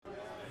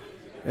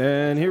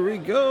And here we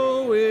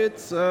go.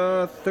 It's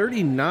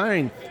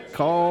 39th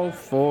call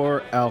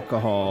for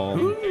alcohol.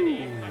 Ooh.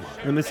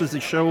 And this is a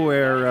show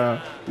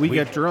where we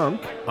get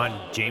drunk. On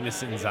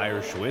Jameson's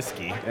Irish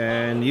whiskey.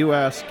 And you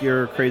ask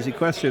your crazy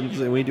questions,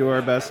 and we do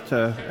our best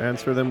to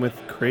answer them with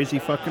crazy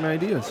fucking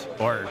ideas.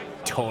 Or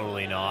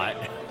totally not.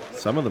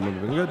 Some of them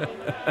have been good.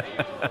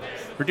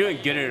 We're doing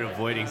good at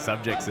avoiding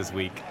subjects this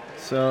week.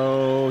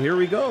 So here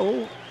we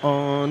go.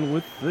 On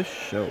with the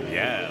show.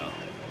 Yeah.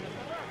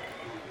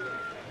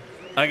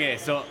 Okay,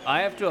 so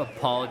I have to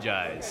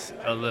apologize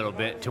a little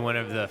bit to one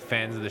of the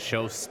fans of the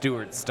show,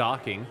 Stuart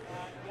Stocking.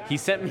 He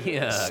sent me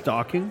a...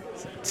 Stalking?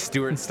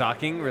 Stuart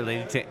Stocking,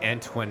 related to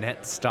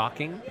Antoinette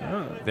Stocking.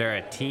 Oh. They're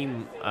a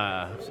team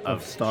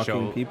of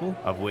stalking people?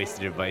 Of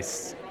Wasted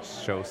Advice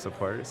show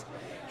supporters.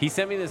 He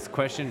sent me this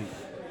question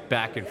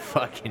back in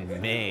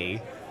fucking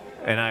May,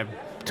 and I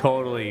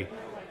totally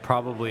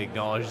probably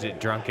acknowledged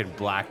it drunk and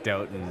blacked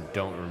out and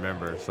don't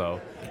remember. So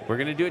we're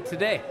going to do it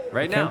today,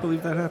 right now. I can't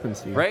believe that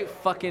happens to you. Right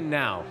fucking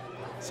now.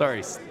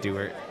 Sorry,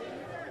 Stuart.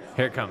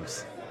 Here it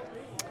comes.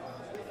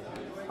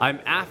 I'm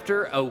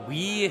after a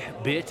wee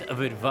bit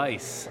of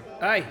advice.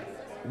 Aye.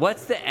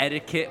 What's the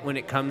etiquette when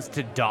it comes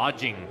to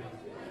dodging?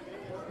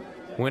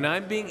 When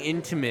I'm being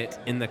intimate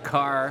in the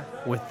car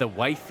with the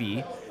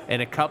wifey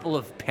and a couple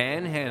of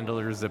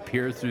panhandlers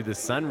appear through the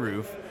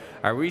sunroof,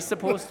 are we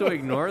supposed to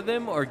ignore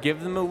them or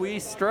give them a wee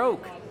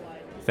stroke?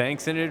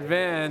 Thanks in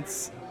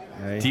advance.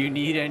 Aye. Do you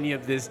need any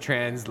of this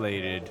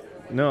translated?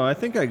 No, I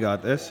think I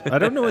got this. I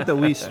don't know what the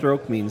wee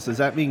stroke means. Does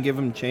that mean give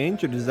him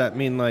change, or does that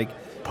mean like...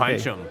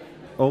 Punch hey, them.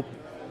 Oh.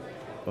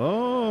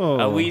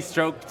 A wee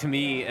stroke to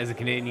me as a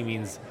Canadian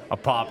means a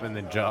pop in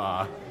the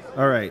jaw.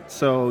 All right,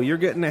 so you're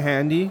getting a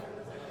handy.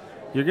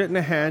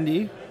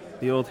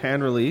 The old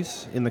hand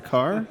release in the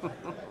car.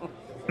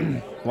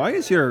 Why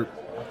is your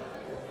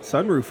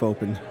sunroof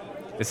open?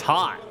 It's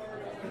hot.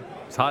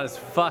 It's hot as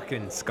fuck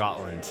in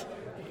Scotland.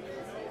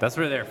 That's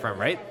where they're from,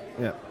 right?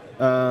 Yeah.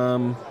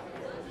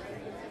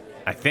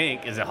 I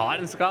think. Is it hot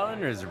in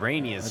Scotland or is it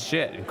rainy as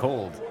shit and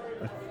cold?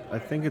 I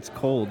think it's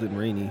cold and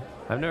rainy.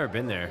 I've never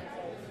been there.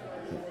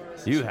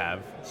 You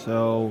have.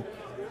 So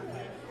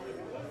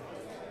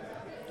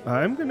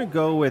I'm going to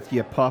go with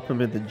you pop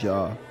him in the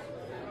jaw.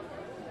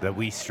 The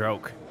wee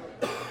stroke.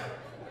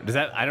 Does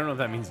that? I don't know if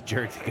that means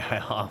jerk the guy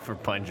off or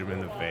punch him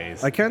in the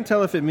face. I can't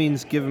tell if it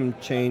means give him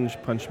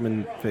change, punch him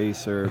in the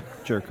face, or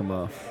jerk him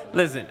off.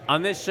 Listen,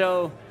 on this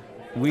show,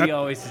 we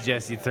always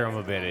suggest you throw him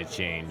a bit of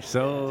change.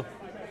 So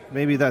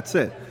maybe that's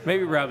it.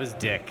 maybe rub his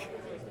dick.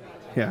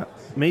 Yeah.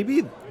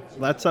 Maybe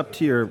that's up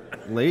to your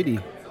lady.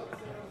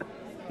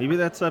 Maybe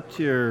that's up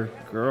to your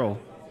girl.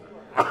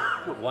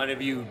 One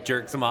of you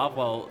jerks him off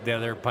while the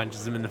other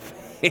punches him in the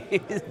face.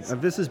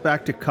 If this is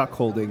back to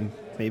cuckolding,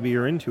 maybe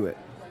you're into it.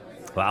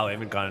 Wow, I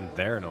haven't gone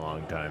there in a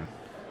long time.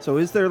 So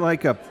is there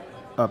like a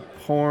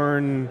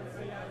porn,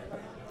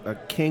 a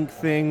kink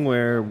thing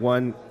where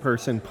one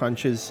person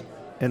punches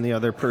and the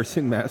other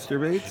person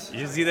masturbates?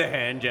 You see the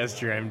hand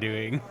gesture I'm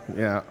doing?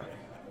 Yeah.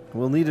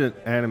 We'll need an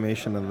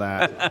animation of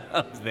that.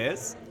 Of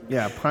this?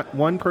 Yeah,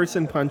 one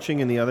person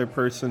punching and the other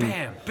person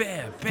Bam,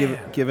 bam, bam.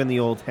 giving the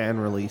old hand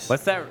release.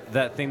 What's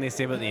that thing they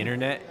say about the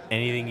internet?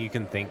 Anything you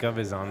can think of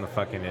is on the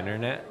fucking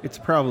internet? It's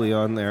probably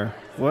on there.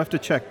 We'll have to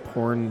check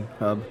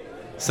Pornhub.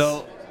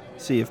 So,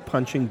 See if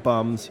punching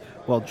bums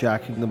while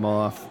jacking them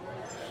off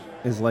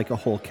is like a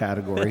whole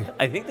category.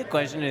 I think the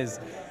question is,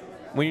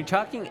 when you're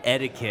talking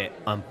etiquette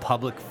on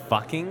public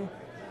fucking,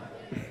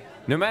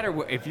 no matter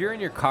what, if you're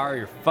in your car,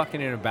 you're fucking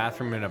in a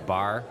bathroom in a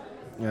bar,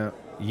 Yeah.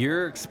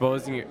 you're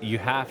exposing, you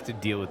have to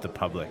deal with the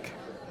public.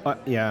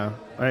 Yeah,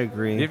 I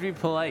agree. You have to be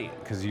polite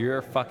because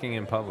you're fucking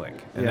in public.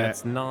 And Yeah.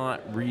 that's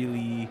not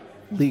really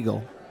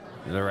Legal.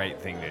 the right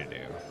thing to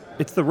do.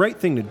 It's the right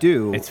thing to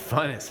do. It's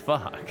fun as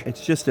fuck.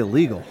 It's just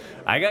illegal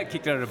I got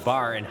kicked out of a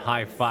bar and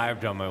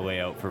high-fived on my way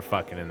out for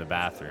fucking in the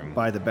bathroom.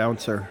 by the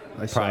bouncer.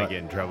 I saw Probably it.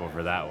 get in trouble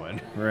for that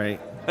one. Right.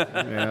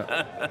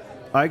 Yeah.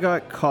 I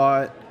got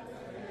caught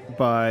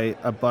by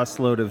a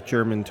busload of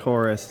German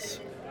tourists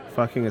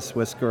fucking a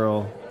Swiss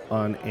girl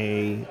on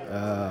a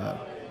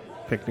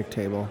picnic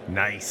table.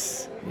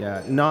 Nice.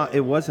 Yeah.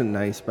 It wasn't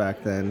nice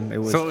back then. It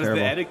was So it was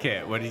terrible. the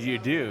etiquette. What did you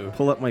do?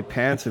 Pull up my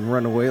pants and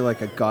run away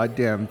like a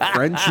goddamn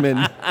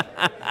Frenchman.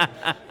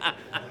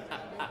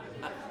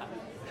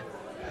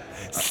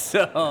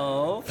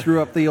 So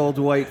Threw up the old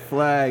white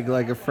flag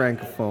like a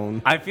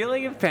francophone. I feel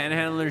like if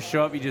panhandlers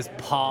show up, you just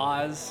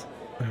pause,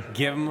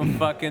 give them a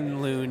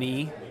fucking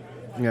loony.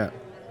 Yeah.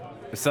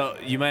 So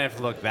you might have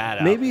to look that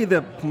up. Maybe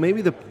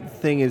the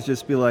thing is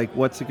just be like,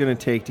 what's it gonna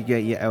take to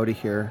get you out of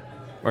here?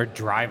 Or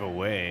drive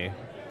away.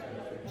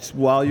 Just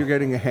while you're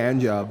getting a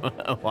hand job.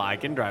 Well, I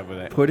can drive with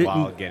it Put it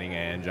while in- getting a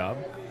hand job.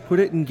 Put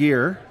it in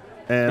gear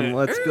and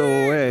let's go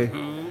away.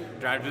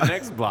 Drive to the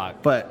next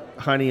block. But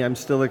honey, I'm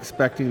still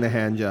expecting the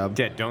hand job.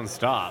 Dad, don't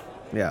stop.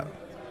 Yeah.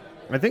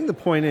 I think the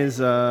point is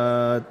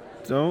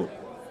don't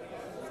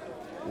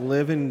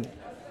live in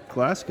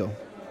Glasgow.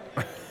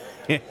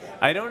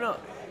 I don't know.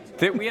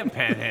 We have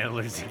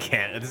panhandlers in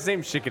Canada. The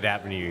same shit could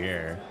happen to you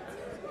here.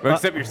 Well,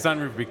 except your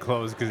sunroof would be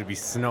closed because it'd be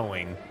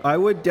snowing. I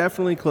would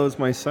definitely close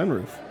my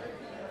sunroof.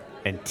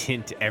 And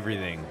tint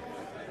everything.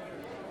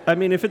 I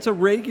mean, if it's a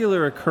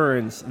regular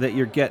occurrence that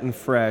you're getting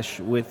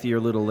fresh with your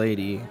little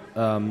lady,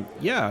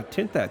 yeah,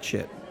 tint that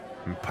shit.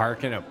 And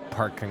park in a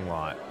parking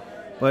lot.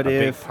 But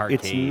if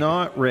it's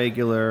not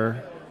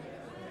regular,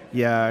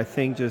 yeah, I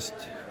think just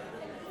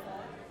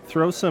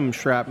throw some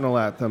shrapnel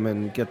at them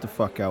and get the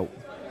fuck out.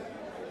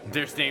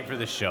 They're staying for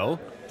the show.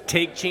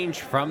 Take change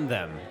from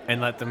them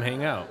and let them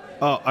hang out.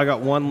 Oh, I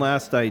got one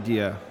last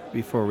idea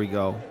before we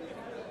go.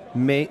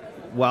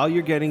 While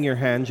you're getting your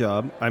hand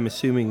job, I'm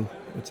assuming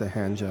it's a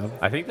hand job.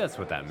 I think that's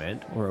what that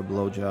meant. Or a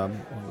blow job,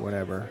 or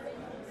whatever.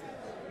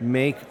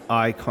 Make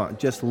eye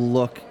contact. Just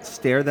look.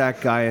 Stare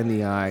that guy in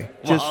the eye.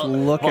 Just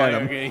look at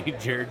him. You're getting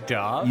jerked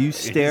off. You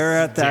stare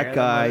at that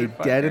guy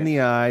dead in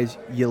the eyes.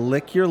 You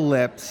lick your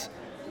lips.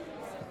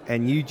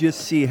 And you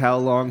just see how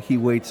long he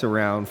waits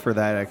around for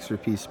that extra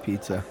piece of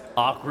pizza.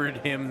 Awkward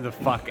him the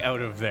fuck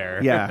out of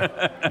there.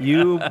 Yeah.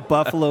 You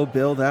Buffalo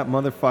Bill that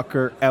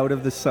motherfucker out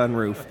of the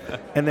sunroof.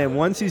 And then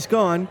once he's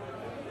gone,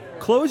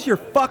 close your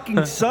fucking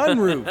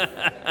sunroof.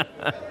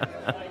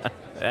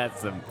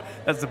 That's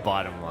the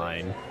bottom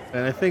line.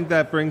 And I think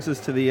that brings us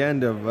to the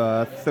end of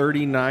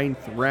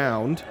 39th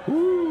round.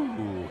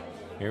 Ooh,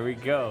 here we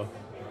go.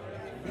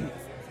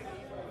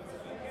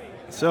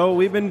 So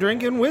we've been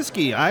drinking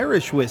whiskey,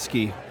 Irish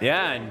whiskey.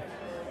 Yeah, and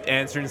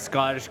answering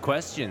Scottish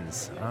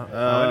questions. I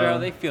wonder how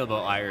they feel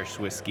about Irish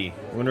whiskey.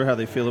 I wonder how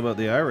they feel about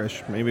the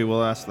Irish. Maybe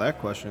we'll ask that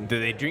question. Do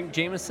they drink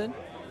Jameson?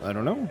 I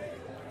don't know.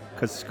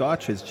 Because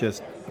Scotch is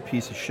just a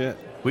piece of shit.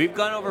 We've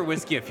gone over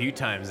whiskey a few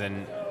times,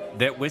 and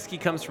that whiskey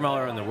comes from all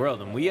around the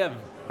world, and we have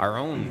our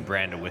own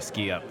brand of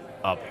whiskey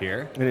up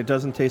here. And it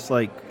doesn't taste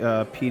like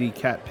peaty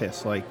cat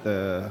piss like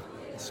the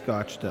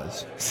Scotch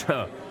does.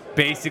 So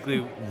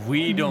basically,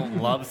 we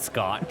don't love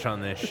Scotch on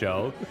this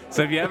show.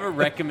 So if you have a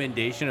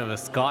recommendation of a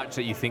Scotch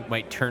that you think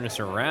might turn us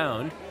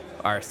around,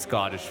 our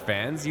Scottish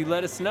fans, you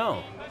let us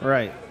know.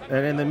 Right.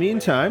 And in the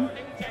meantime,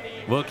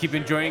 we'll keep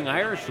enjoying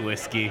Irish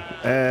whiskey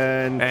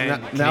and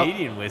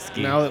Canadian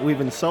whiskey. Now that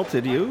we've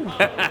insulted you,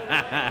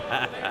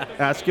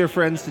 ask your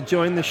friends to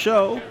join the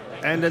show.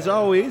 And as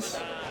always,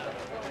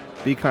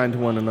 be kind to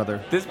one another.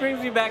 This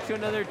brings me back to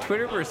another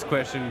Twitterverse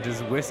question.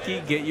 Does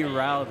whiskey get you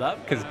riled up?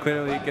 Because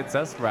clearly it gets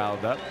us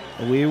riled up.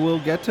 We will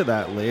get to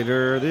that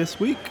later this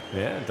week.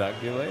 Yeah, talk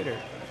to you later.